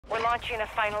We're launching a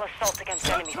final assault against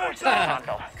enemy forces in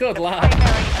Condal. Good The lad.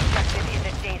 primary objective is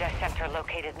a data center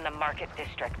located in the market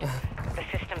district. The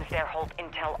systems there hold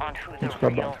intel on who the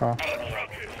real enemy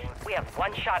is. We have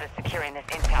one shot at securing this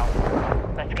intel.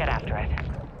 Let's get after it.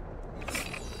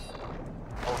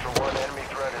 Ultra One, enemy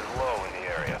threat is low in the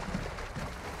area.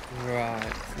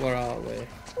 Right, where are we?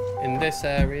 In this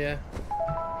area.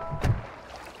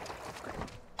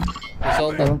 There's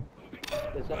all the...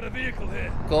 Got a vehicle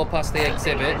here. Go past the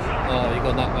exhibit. Oh, you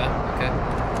go that way. Okay.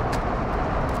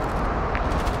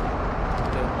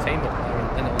 The team up there,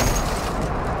 anyone?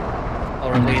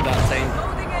 Or are we that team?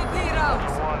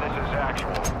 Ultra One, this is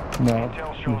actual. No, Intel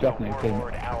he's shows definitely a a team.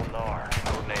 warlord Al-Nar,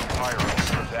 codenamed Pyro,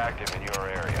 is active in your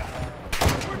area.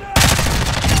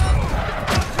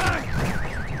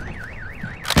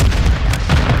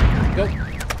 Go.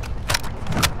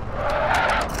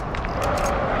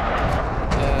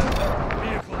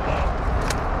 Vehicle low.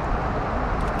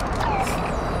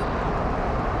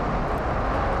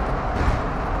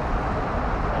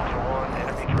 Ultra One,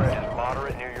 enemy threat is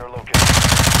moderate near your location.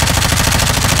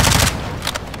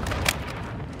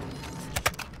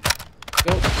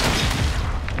 Go.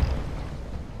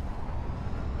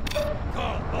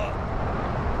 Call up.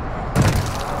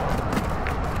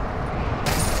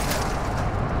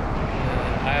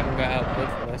 I haven't got output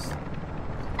for this.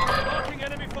 Marking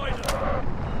enemy fighter.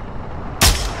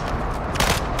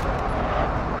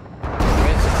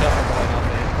 Where's the chopper going off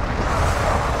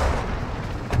here?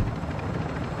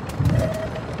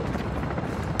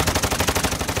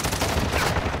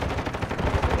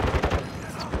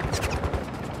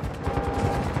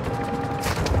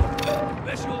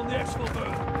 Visual on the exfil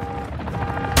bird.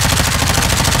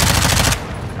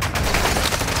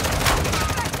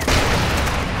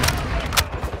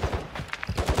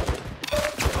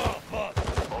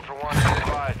 Ultra One, be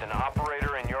advised, an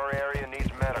operator in your area needs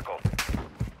medical.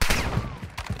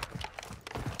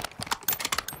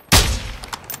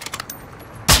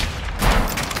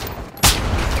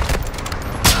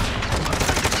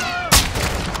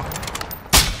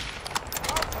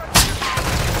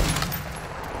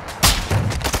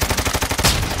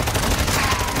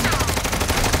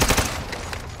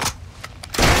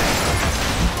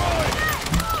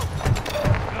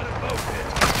 Got a boat here.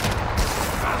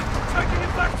 Taking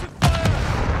it back to fire.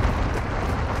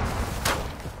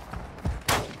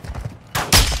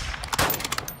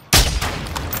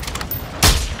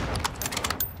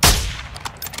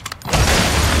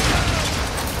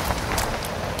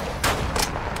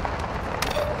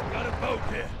 Got a boat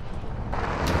here.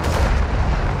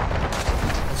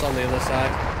 It's on the other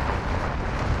side.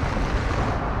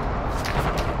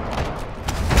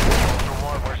 Ultra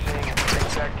One, we're seeing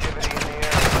increased activity in the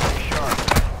area. Be sharp.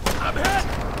 I'm hit.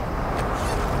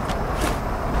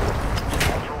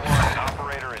 Ultra One, an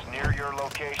operator is near your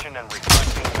location and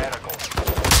requesting medical.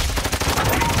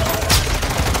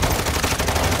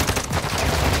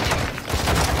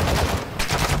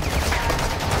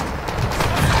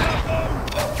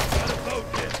 Got a boat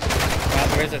here. Right,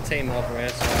 there is a team over here,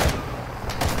 so...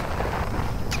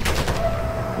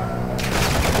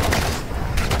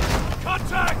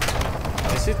 Contact.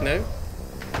 This is new.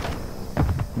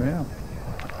 Yeah.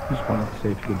 Just wanted to see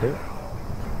if you could do it.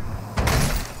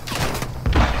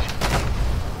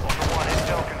 Ultra One,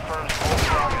 intel confirms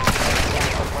Bullfrog is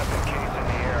detecting a weapon case in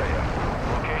the area.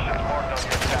 Locations marked on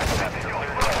your attack map are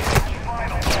cleared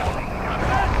out.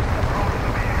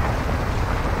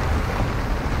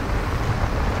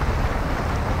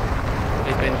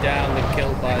 He's been down and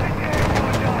killed by...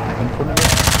 In front of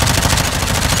you?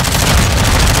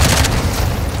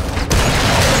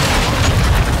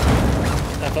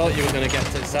 I thought you were going to get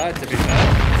to the side, to be fair.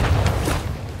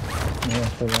 Yeah,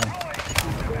 so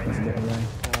let's get away.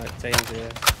 Alright, team's here.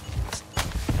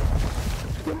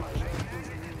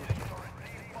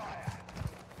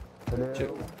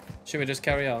 Should we just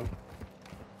carry on?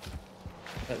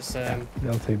 Let's, The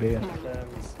LTB.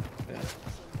 yeah.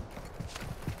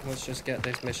 Let's just get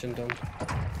this mission done.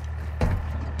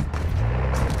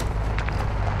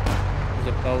 There's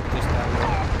a boat just down there.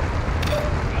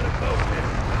 Got a boat here.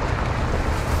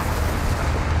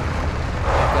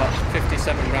 I've got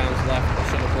 57 rounds left. I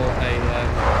should have bought a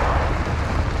unit.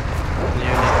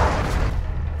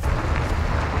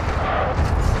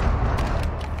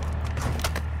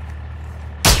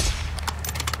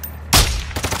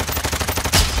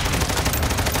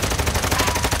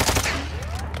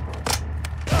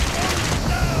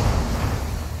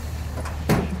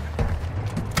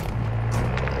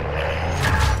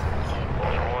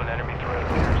 Ultra One, enemy threat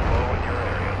appears low in your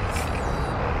area.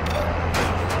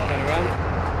 Turn around.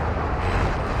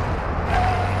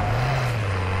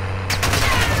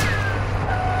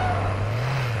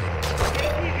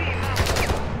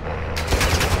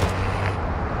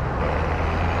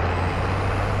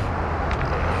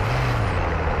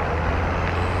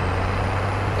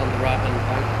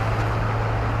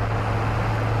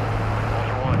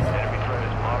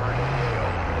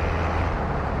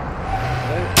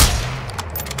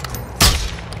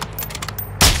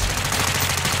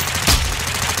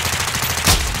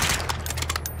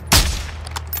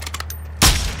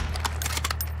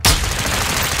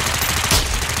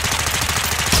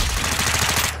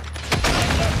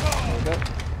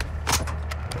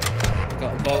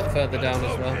 further down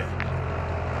as well.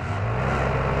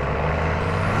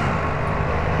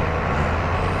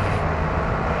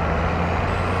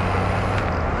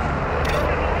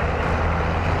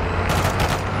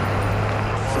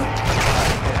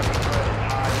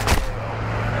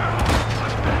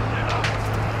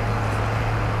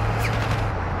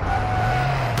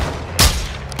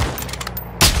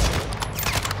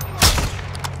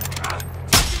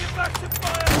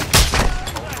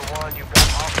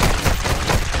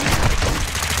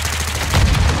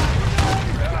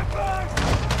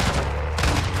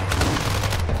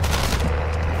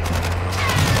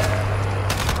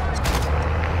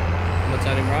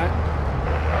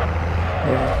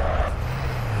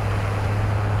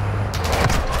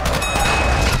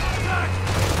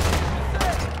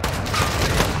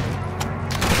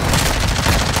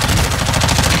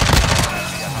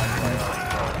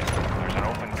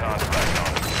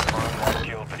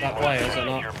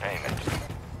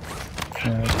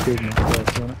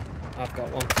 I've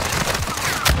got one.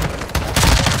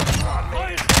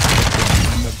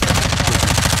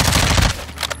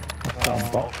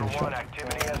 Ultra One,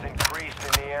 activity has increased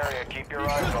in the area. Keep your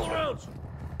eyes open. Ultra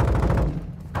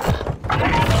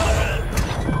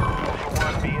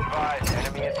One, be advised.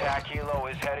 Enemy attack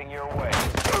helo is heading your way.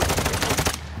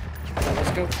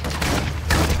 Let's go.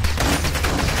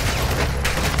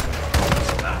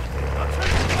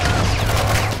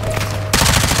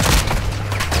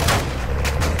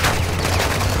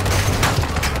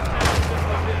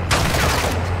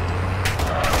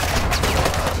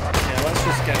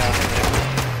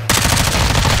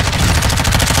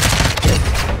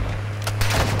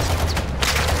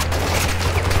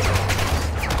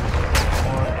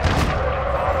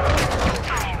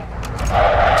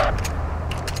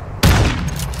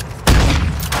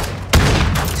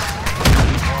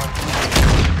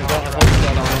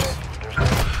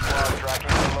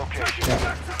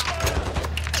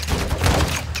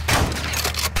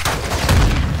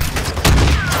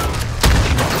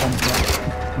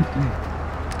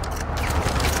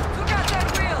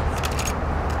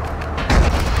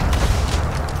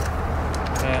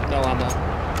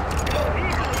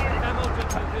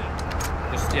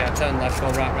 Yeah, turn left, go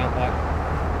right round back.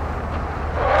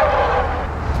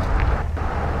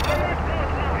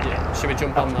 Yeah, should we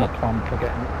jump on that? Plan for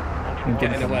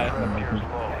Getting away.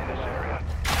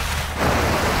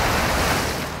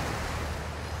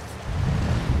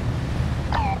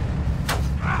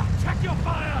 Check your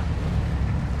fire!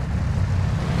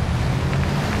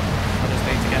 I just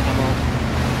need to get them on.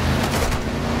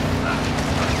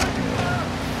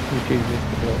 Which is this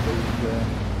to block these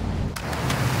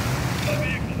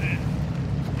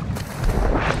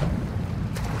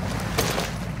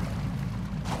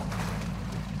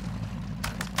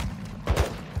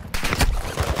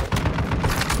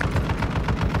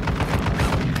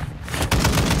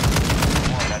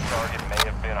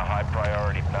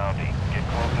priority bounty. Get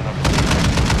close enough.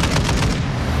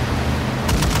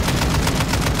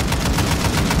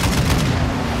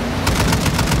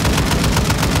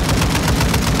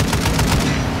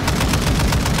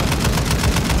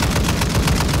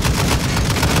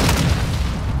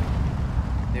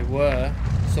 There were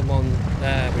someone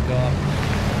there. We got.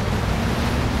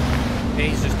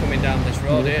 He's just coming down this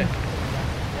road here.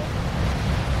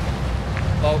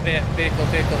 Oh, here, vehicle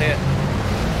here.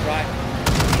 Right.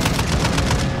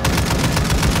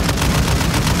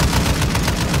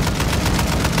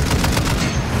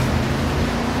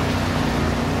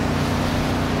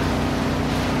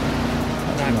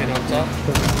 Knifing on top.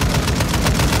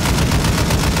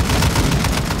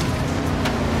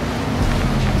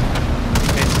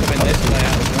 It's coming this way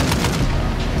out.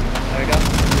 There we go.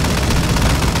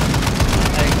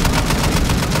 Hey.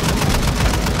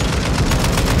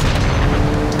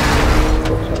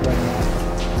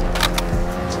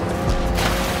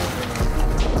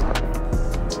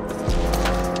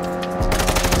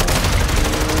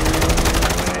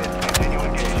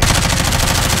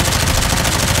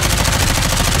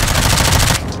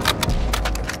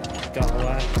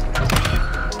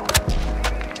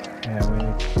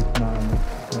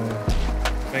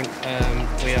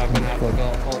 We are going to have to go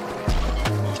up.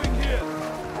 Moving here.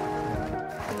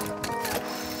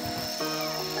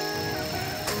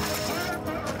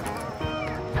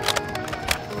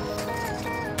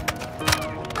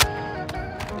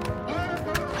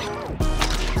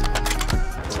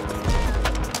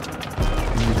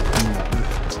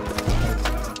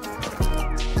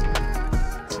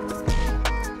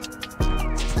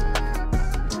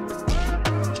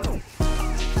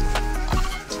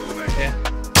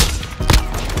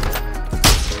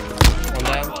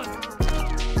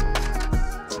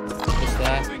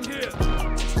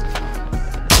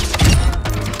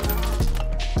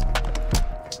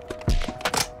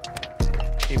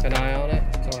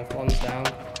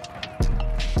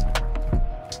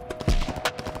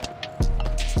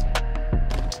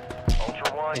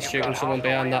 shooting someone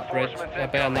behind that bridge,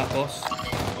 behind that bus.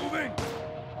 Moving.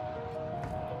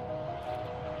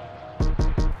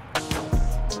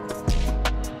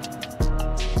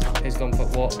 He's gone for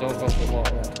water. Don't go for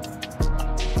water.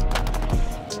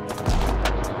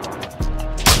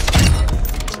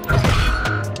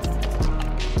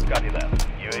 Copy that.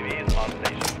 UAV is on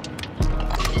station.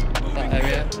 That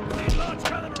area. Need large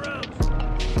caliber rounds.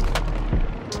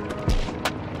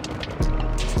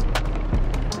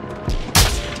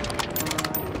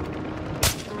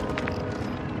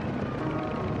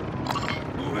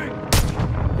 Moving.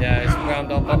 Yeah, it's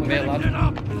round on bottom here, Get lad.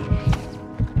 up.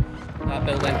 That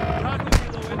building. Target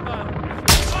kilo inbound.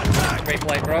 Contact.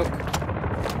 Replay broke.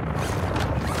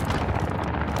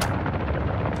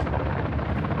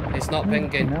 It's not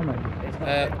pinging. No, mate.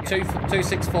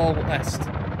 264 west.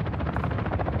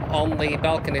 On the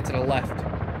balcony to the left.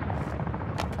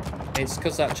 It's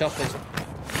because that chopper's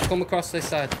come across this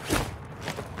side.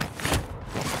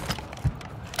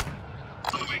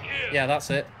 Moving here. Yeah, that's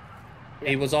it.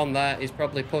 He was on there. He's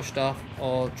probably pushed off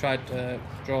or tried to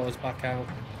draw us back out.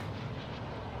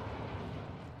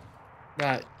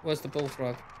 Right, where's the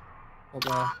bullfrog? Up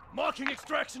there. Marking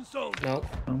extraction zone. No,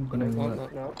 I'm I don't gonna want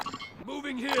that now.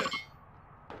 Moving here.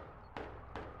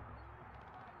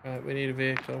 Right, we need a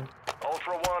vehicle.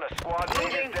 Ultra One, a squad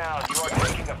mate is down. You are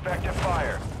taking effective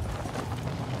fire.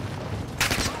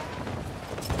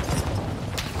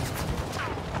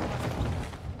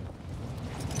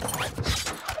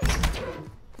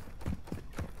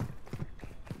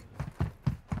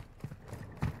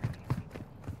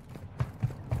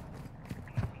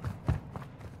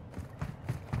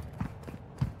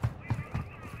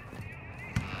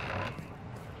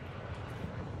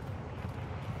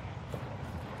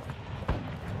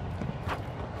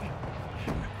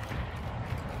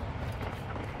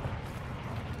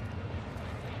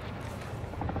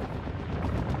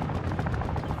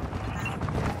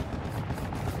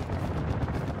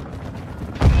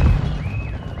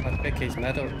 Pick his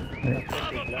medal.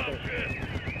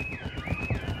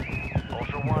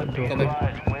 Ultra One, be Coming.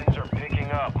 advised, winds are picking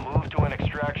up. Move to an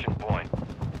extraction point.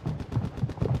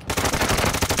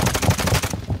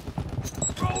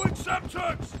 Throwing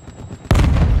subjects.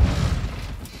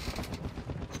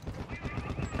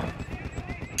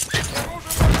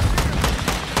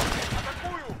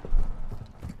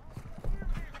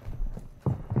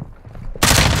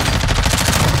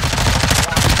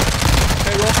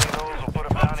 Hey, Rob. Those will put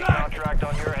a bounty contract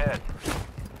on your head.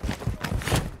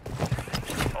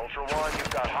 Ultra One, you've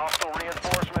got hostile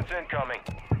reinforcements incoming.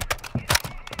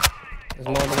 There's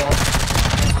more on the wall.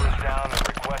 Member is down and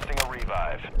requesting a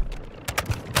revive.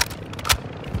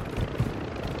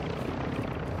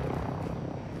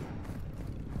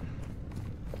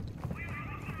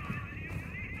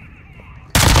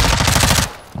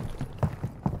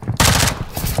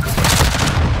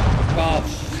 Oh,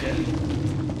 shit.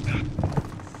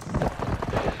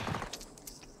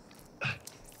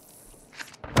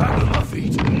 Back on my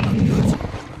feet. I'm good.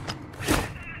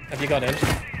 Have you got him?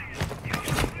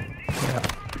 Yeah.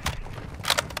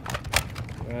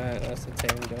 Right, that's the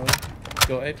team done.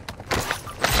 Gutted.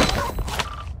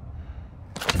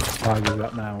 I'll do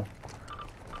that now.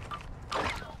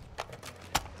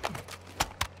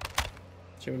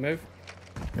 Should we move?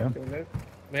 Yeah. Should we move?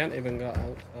 We haven't even got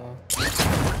out, so...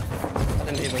 I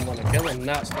didn't even want to kill him,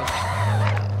 that's the...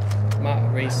 Might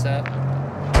have reset.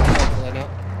 Hopefully not.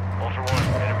 Ultra One,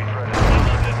 enemy threat is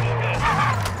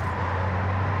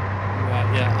Right,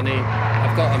 yeah,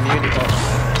 I've got a muni box.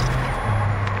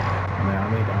 I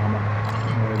need armor.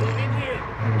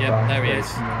 Yep, there he is.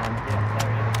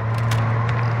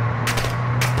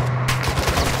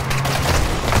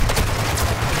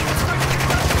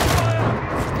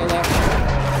 Go there.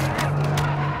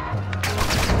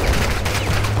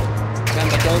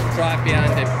 Remember, don't drive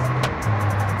behind him.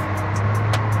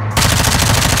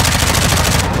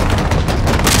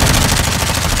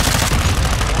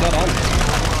 Got on.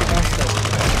 You bastard.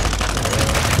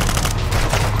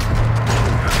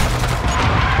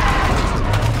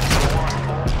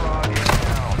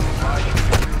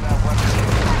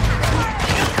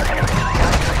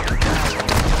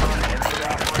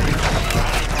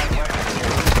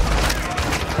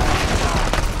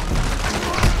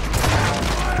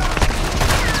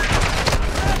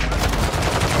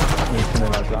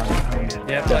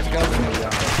 Yep, let's go. I've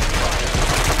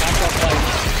got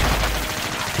plates.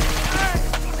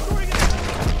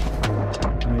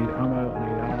 I need ammo, I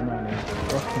need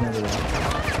fucking everything.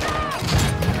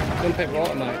 Don't pick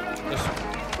water, mate. Just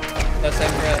let's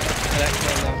aim for an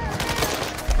extra now.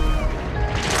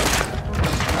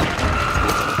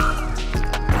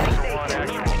 One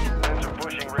actual. Winds are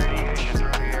pushing radiation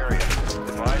through the area.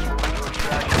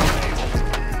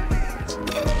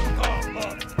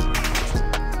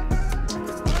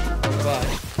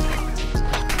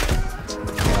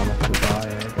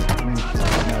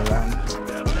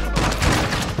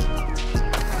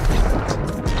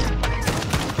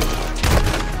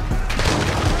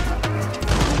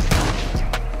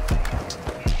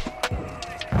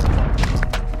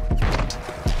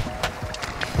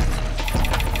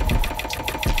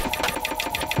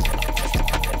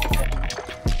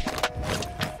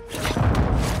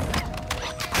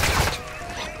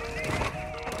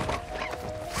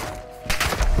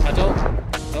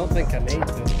 don't think I need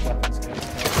the weapons skills.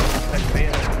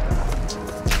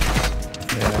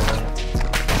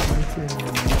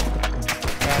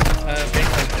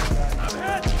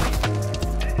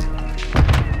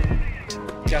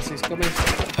 Gas is coming.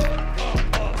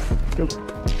 Go.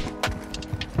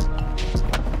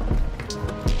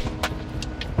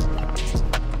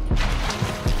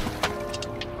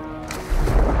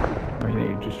 Oh, you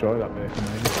need to destroy that vehicle,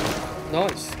 maybe. No,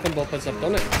 it's come up as I've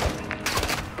done it.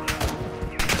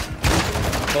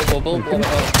 Boom, boom, boom,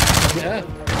 yeah.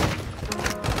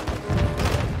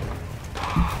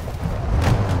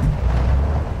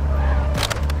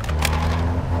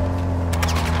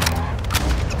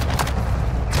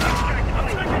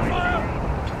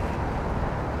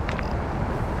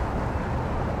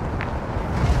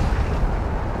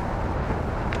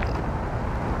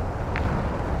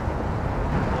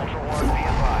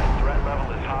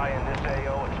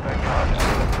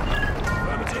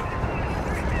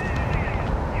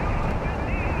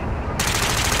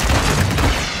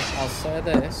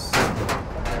 This.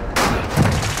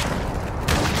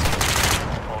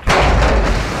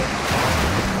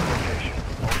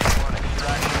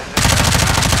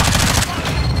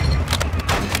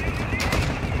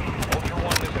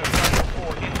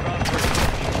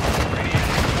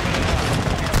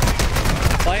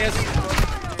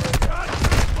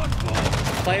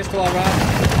 Players to our right.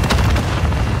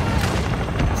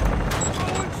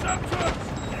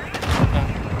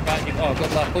 Right, you, oh,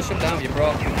 good luck. Push him down, you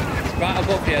bro. Right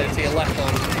above you, to your left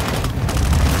arm.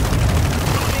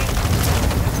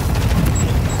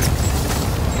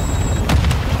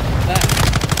 There.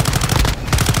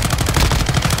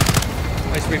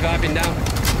 Oh, he's reviving now.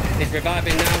 He's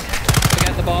reviving now.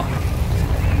 Forget the bot.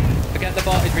 Forget the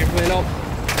bot, he's reviving up.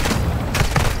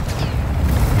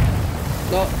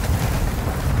 No.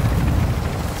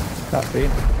 That's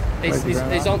it.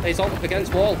 He's on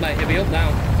against wall, mate. He'll be up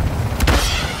now.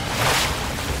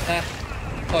 There.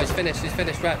 Oh, he's finished,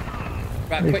 right.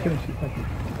 Right, quick.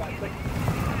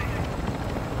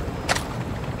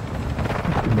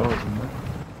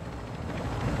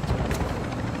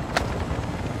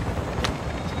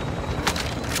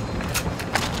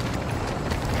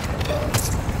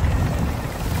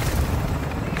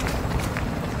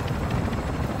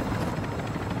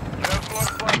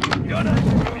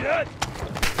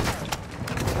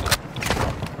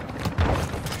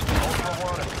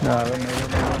 No,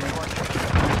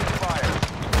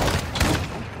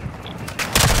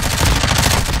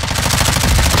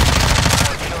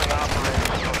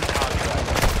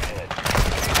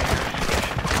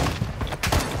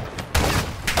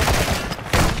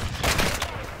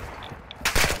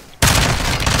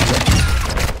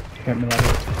 get me like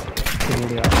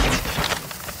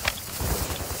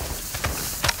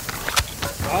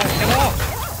Oh, come on!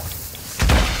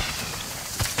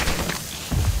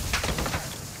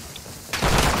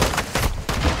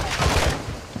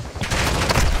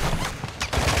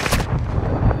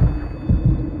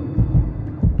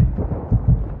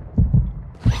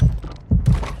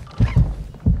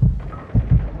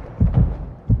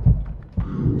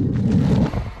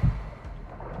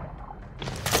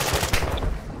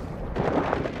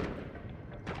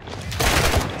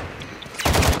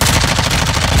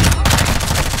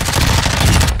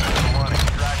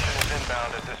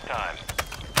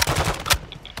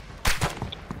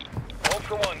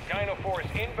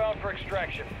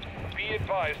 Extraction. Be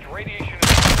advised, radiation is... Be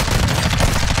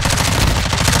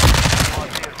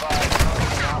advised,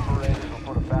 the operators will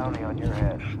put a bounty on your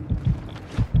head.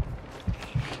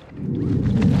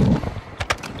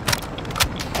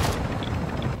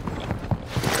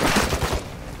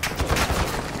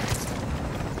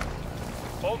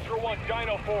 Ultra One,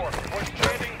 Dino 4, we're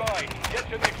standing by. Get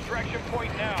to the extraction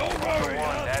point now. Ultra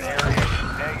One, that area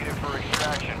is negative for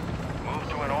extraction. Move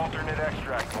to an alternate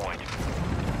extract point.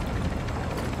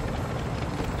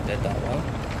 Did that well.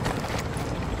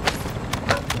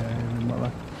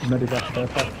 yeah, medivac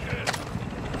perfect.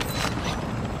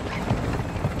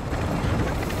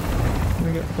 Can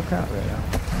we get the fuck out of there now?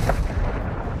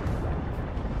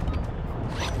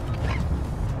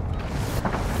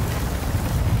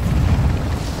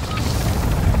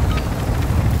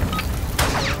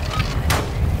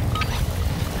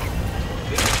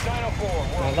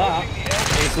 Now that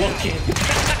is lucky.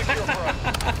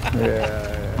 Yeah.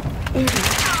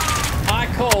 I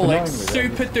call it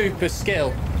super duper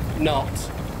skill, not.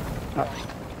 I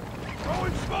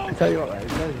tell you what, though,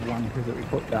 those wankers that we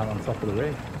put down on top of the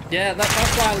rig. Yeah, that's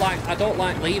why I don't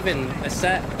like leaving a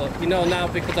set, but you know now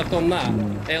because I've done that,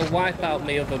 it'll wipe out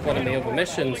one of my other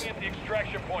missions. Advise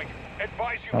you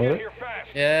Oh, get really? here fast.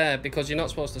 Yeah, because you're not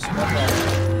supposed to spot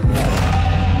that.